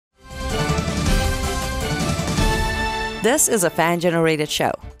This is a fan-generated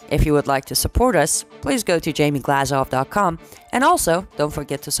show. If you would like to support us, please go to jamieglazov.com and also don't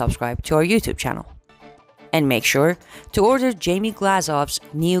forget to subscribe to our YouTube channel. And make sure to order Jamie Glazov's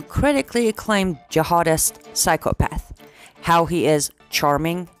new critically acclaimed jihadist Psychopath, how he is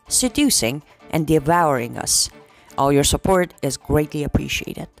charming, seducing, and devouring us. All your support is greatly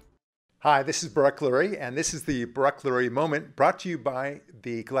appreciated. Hi, this is Barak Lurie, and this is the Barak Lurie Moment brought to you by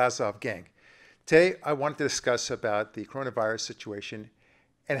the Glazov Gang. Today, I wanted to discuss about the coronavirus situation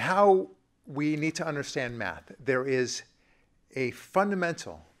and how we need to understand math. There is a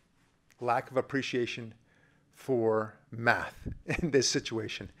fundamental lack of appreciation for math in this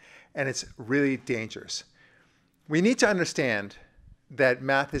situation, and it's really dangerous. We need to understand that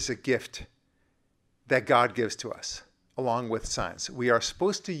math is a gift that God gives to us, along with science. We are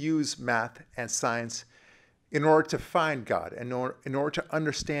supposed to use math and science in order to find God, and in order to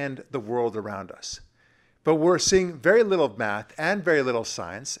understand the world around us. But we're seeing very little math and very little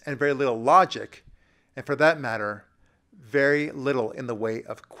science and very little logic, and for that matter, very little in the way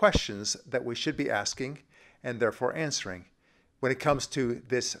of questions that we should be asking and therefore answering when it comes to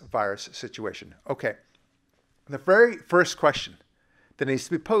this virus situation. Okay, the very first question that needs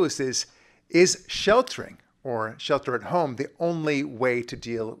to be posed is sheltering or shelter at home the only way to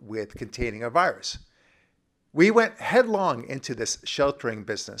deal with containing a virus? We went headlong into this sheltering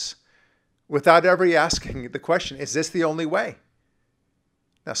business without ever asking the question, is this the only way?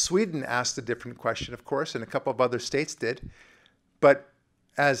 Now, Sweden asked a different question, of course, and a couple of other states did. But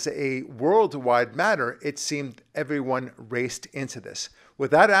as a worldwide matter, it seemed everyone raced into this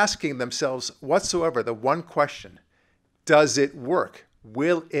without asking themselves whatsoever the one question, does it work?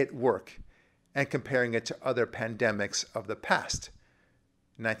 Will it work? And comparing it to other pandemics of the past.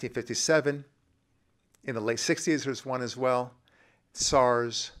 1957, in the late 60s, there's one as well,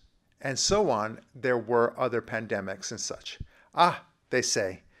 SARS, and so on. There were other pandemics and such. They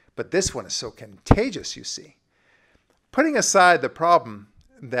say, but this one is so contagious, you see. Putting aside the problem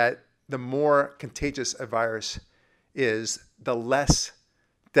that the more contagious a virus is, the less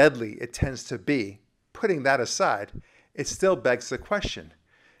deadly it tends to be, putting that aside, it still begs the question,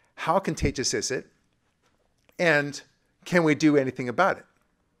 how contagious is it? And can we do anything about it?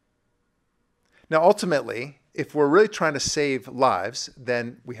 Now, ultimately, if we're really trying to save lives,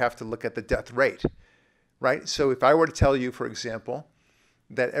 then we have to look at the death rate, right? So if I were to tell you, for example,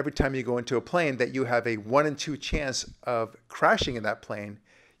 that every time you go into a plane that you have a 1 in 2 chance of crashing in that plane,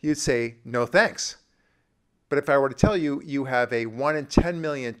 you'd say, no thanks. But if I were to tell you you have a 1 in 10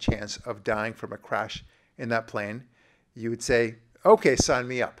 million chance of dying from a crash in that plane, you would say, okay, sign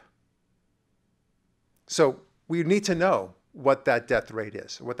me up. So we need to know what that death rate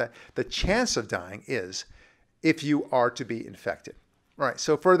is, what the chance of dying is if you are to be infected. All right,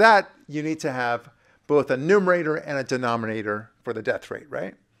 so for that, you need to have both a numerator and a denominator for the death rate,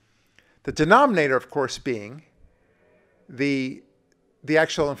 right? The denominator, of course, being the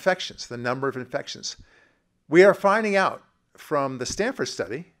actual infections, the number of infections. We are finding out from the Stanford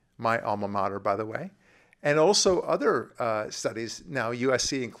study, my alma mater, by the way, and also other studies, now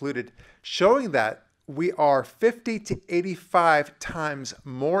USC included, showing that we are 50 to 85 times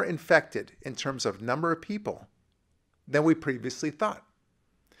more infected in terms of number of people than we previously thought.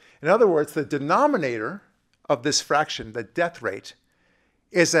 In other words, the denominator of this fraction, the death rate,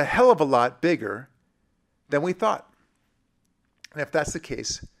 is a hell of a lot bigger than we thought. And if that's the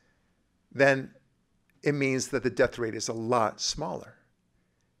case, then it means that the death rate is a lot smaller.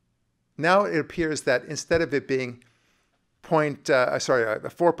 Now it appears that instead of it being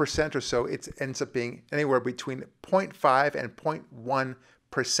 4% or so, it ends up being anywhere between 0.5 and 0.1%,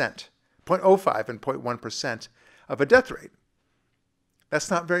 0.05 and 0.1% of a death rate. That's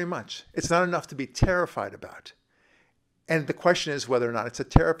not very much. It's not enough to be terrified about. And the question is whether or not it's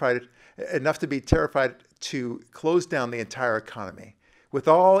enough to be terrified to close down the entire economy with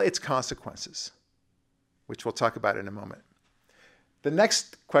all its consequences, which we'll talk about in a moment. The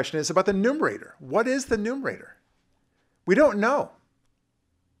next question is about the numerator. What is the numerator? We don't know.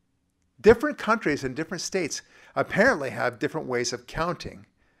 Different countries and different states apparently have different ways of counting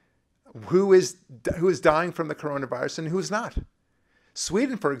who is dying from the coronavirus and who's not.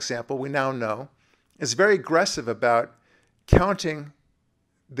 Sweden, for example, we now know, is very aggressive about counting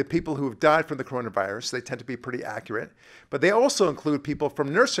the people who have died from the coronavirus. They tend to be pretty accurate. But they also include people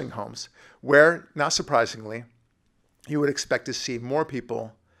from nursing homes where, not surprisingly, you would expect to see more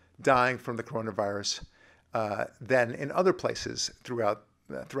people dying from the coronavirus than in other places throughout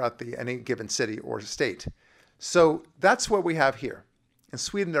any given city or state. So that's what we have here. In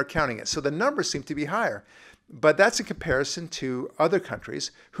Sweden, they're counting it. So the numbers seem to be higher. But that's in comparison to other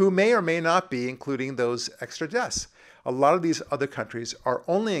countries who may or may not be including those extra deaths. A lot of these other countries are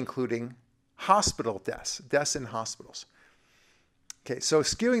only including hospital deaths, deaths in hospitals. Okay, so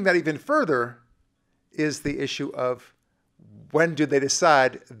skewing that even further is the issue of when do they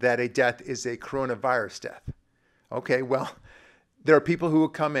decide that a death is a coronavirus death? Okay, well, there are people who will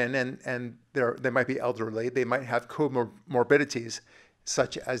come in and they might be elderly, they might have comorbidities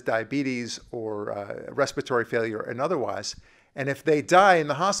such as diabetes or respiratory failure and otherwise. And if they die in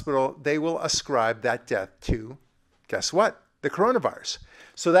the hospital, they will ascribe that death to, guess what? The coronavirus.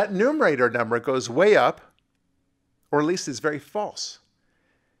 So that numerator number goes way up, or at least is very false,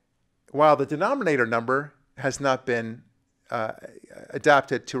 while the denominator number has not been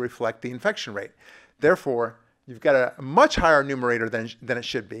adapted to reflect the infection rate. Therefore, you've got a much higher numerator than it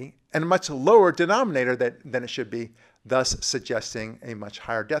should be, and a much lower denominator than it should be, thus suggesting a much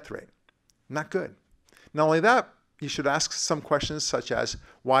higher death rate. Not good. Not only that, you should ask some questions such as,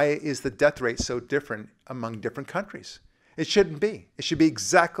 why is the death rate so different among different countries? It shouldn't be. It should be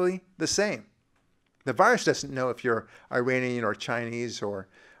exactly the same. The virus doesn't know if you're Iranian or Chinese or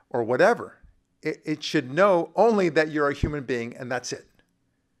whatever. It should know only that you're a human being, and that's it.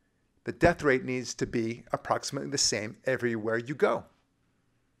 The death rate needs to be approximately the same everywhere you go.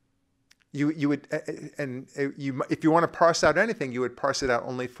 If you want to parse out anything, you would parse it out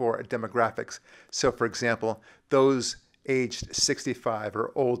only for demographics. So, for example, those aged 65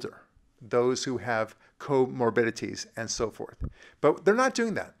 or older, those who have comorbidities and so forth. But they're not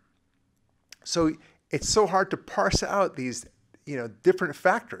doing that. So it's so hard to parse out these, different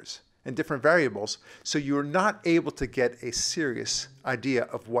factors and different variables, so you're not able to get a serious idea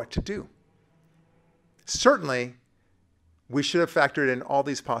of what to do. Certainly, we should have factored in all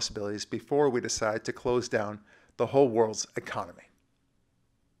these possibilities before we decide to close down the whole world's economy,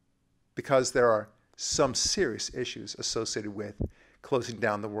 because there are some serious issues associated with closing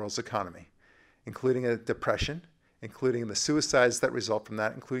down the world's economy, including a depression, including the suicides that result from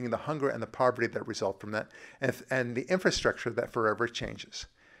that, including the hunger and the poverty that result from that, and the infrastructure that forever changes.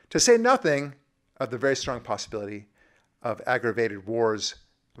 To say nothing of the very strong possibility of aggravated wars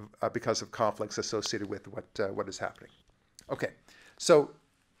because of conflicts associated with what is happening. Okay, so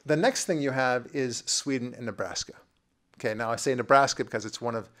the next thing you have is Sweden and Nebraska. Okay, now I say Nebraska because it's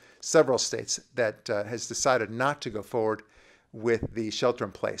one of several states that has decided not to go forward with the shelter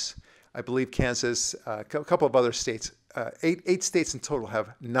in place. I believe Kansas, a couple of other states, eight states in total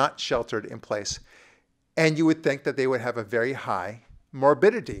have not sheltered in place. And you would think that they would have a very high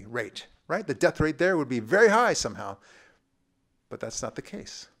morbidity rate, right? The death rate there would be very high somehow. But that's not the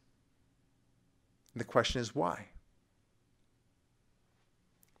case. And the question is why?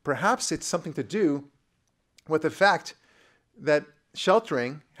 Perhaps it's something to do with the fact that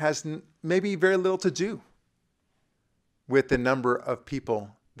sheltering has maybe very little to do with the number of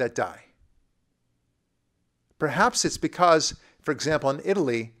people that die. Perhaps it's because, for example, in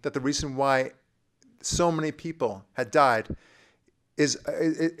Italy, that the reason why so many people had died is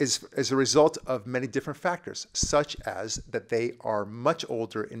a result of many different factors, such as that they are much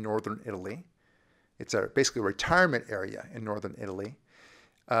older in northern Italy. It's basically a retirement area in northern Italy.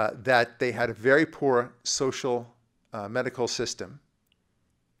 That they had a very poor social medical system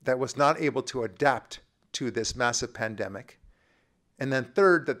that was not able to adapt to this massive pandemic. And then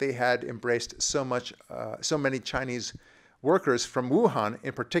third, that they had embraced so many Chinese workers from Wuhan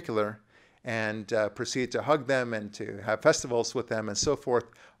in particular, and proceeded to hug them and to have festivals with them and so forth,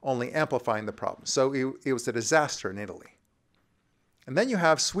 only amplifying the problem. So it was a disaster in Italy. And then you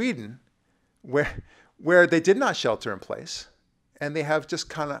have Sweden, where they did not shelter in place, and they have just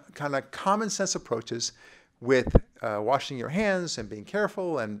kind of common sense approaches with washing your hands and being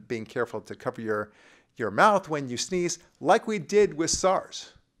careful to cover your mouth when you sneeze, like we did with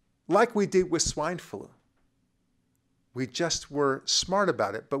SARS, like we did with swine flu. We just were smart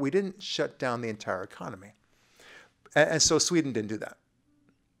about it, but we didn't shut down the entire economy. And so Sweden didn't do that.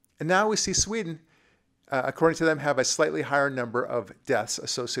 And now we see Sweden, according to them, have a slightly higher number of deaths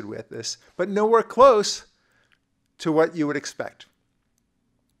associated with this, but nowhere close to what you would expect.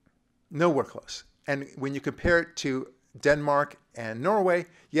 Nowhere close. And when you compare it to Denmark and Norway,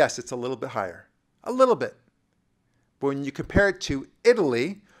 yes, it's a little bit higher. A little bit. But when you compare it to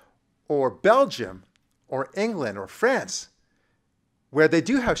Italy or Belgium or England or France, where they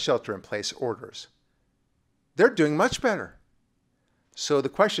do have shelter-in-place orders, they're doing much better. So the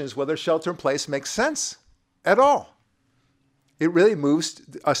question is whether shelter-in-place makes sense at all. It really moves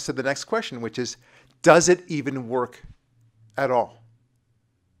us to the next question, which is, does it even work at all?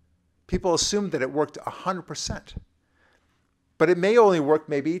 People assume that it worked 100%, but it may only work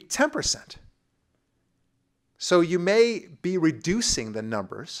maybe 10%. So you may be reducing the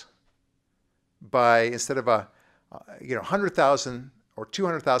numbers by, instead of 100,000 or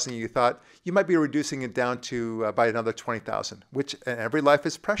 200,000 you thought, you might be reducing it down to by another 20,000, which, and every life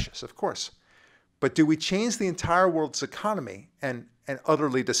is precious, of course. But do we change the entire world's economy and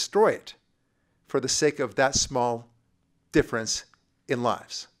utterly destroy it for the sake of that small difference in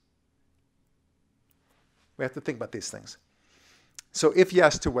lives? We have to think about these things. So if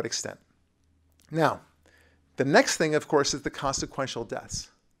yes, to what extent? Now, the next thing, of course, is the consequential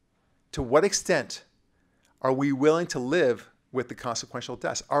deaths. To what extent are we willing to live with the consequential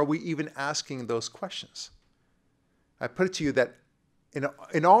deaths? Are we even asking those questions? I put it to you that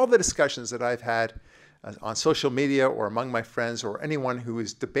in all the discussions that I've had on social media or among my friends or anyone who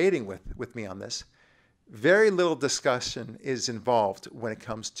is debating with me on this, very little discussion is involved when it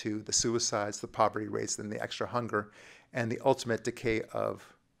comes to the suicides, the poverty rates, and the extra hunger, and the ultimate decay of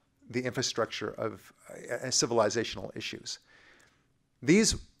the infrastructure of civilizational issues.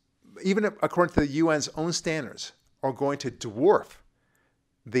 These, even according to the UN's own standards, are going to dwarf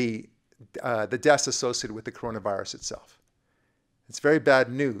the deaths associated with the coronavirus itself. It's very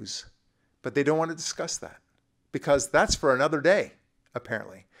bad news, but they don't want to discuss that because that's for another day,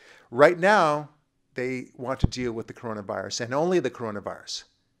 apparently. Right now, they want to deal with the coronavirus and only the coronavirus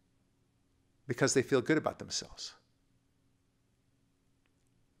because they feel good about themselves.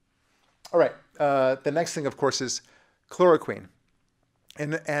 All right, the next thing, of course, is chloroquine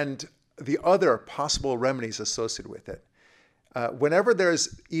and the other possible remedies associated with it. Whenever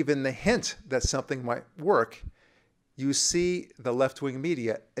there's even the hint that something might work, you see the left-wing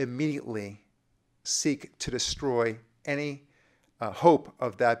media immediately seek to destroy any hope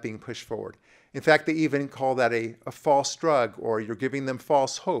of that being pushed forward. In fact, they even call that a false drug, or you're giving them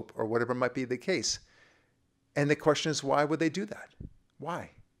false hope, or whatever might be the case. And the question is, why would they do that?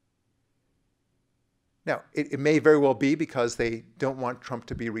 Why? Now, it may very well be because they don't want Trump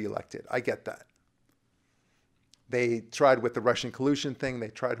to be reelected. I get that. They tried with the Russian collusion thing. They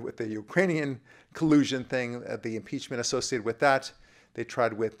tried with the Ukrainian collusion thing, the impeachment associated with that. They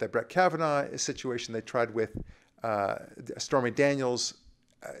tried with the Brett Kavanaugh situation. They tried with Stormy Daniels.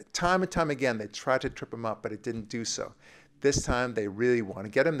 Time and time again, they tried to trip him up, but it didn't do so. This time, they really want to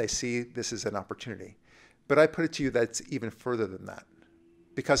get him. They see this as an opportunity. But I put it to you that it's even further than that.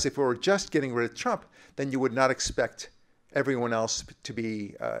 Because if we were just getting rid of Trump, then you would not expect everyone else to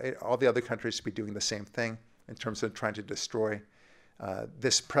be, all the other countries to be doing the same thing in terms of trying to destroy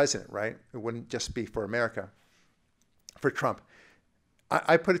this president, right? It wouldn't just be for America, for Trump.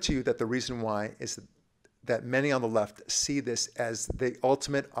 I put it to you that the reason why is that many on the left see this as the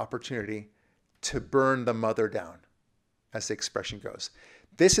ultimate opportunity to burn the mother down, as the expression goes.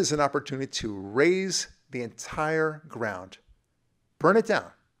 This is an opportunity to raise the entire ground, burn it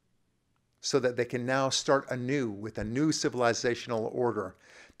down, so that they can now start anew with a new civilizational order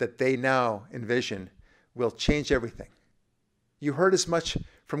that they now envision will change everything. You heard as much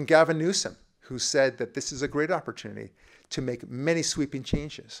from Gavin Newsom, who said that this is a great opportunity to make many sweeping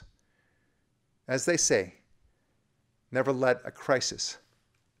changes. As they say, never let a crisis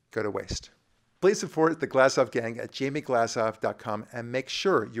go to waste. Please support the Glazov Gang at jamieglazov.com and make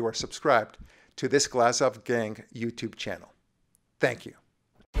sure you are subscribed to this Glazov Gang YouTube channel. Thank you.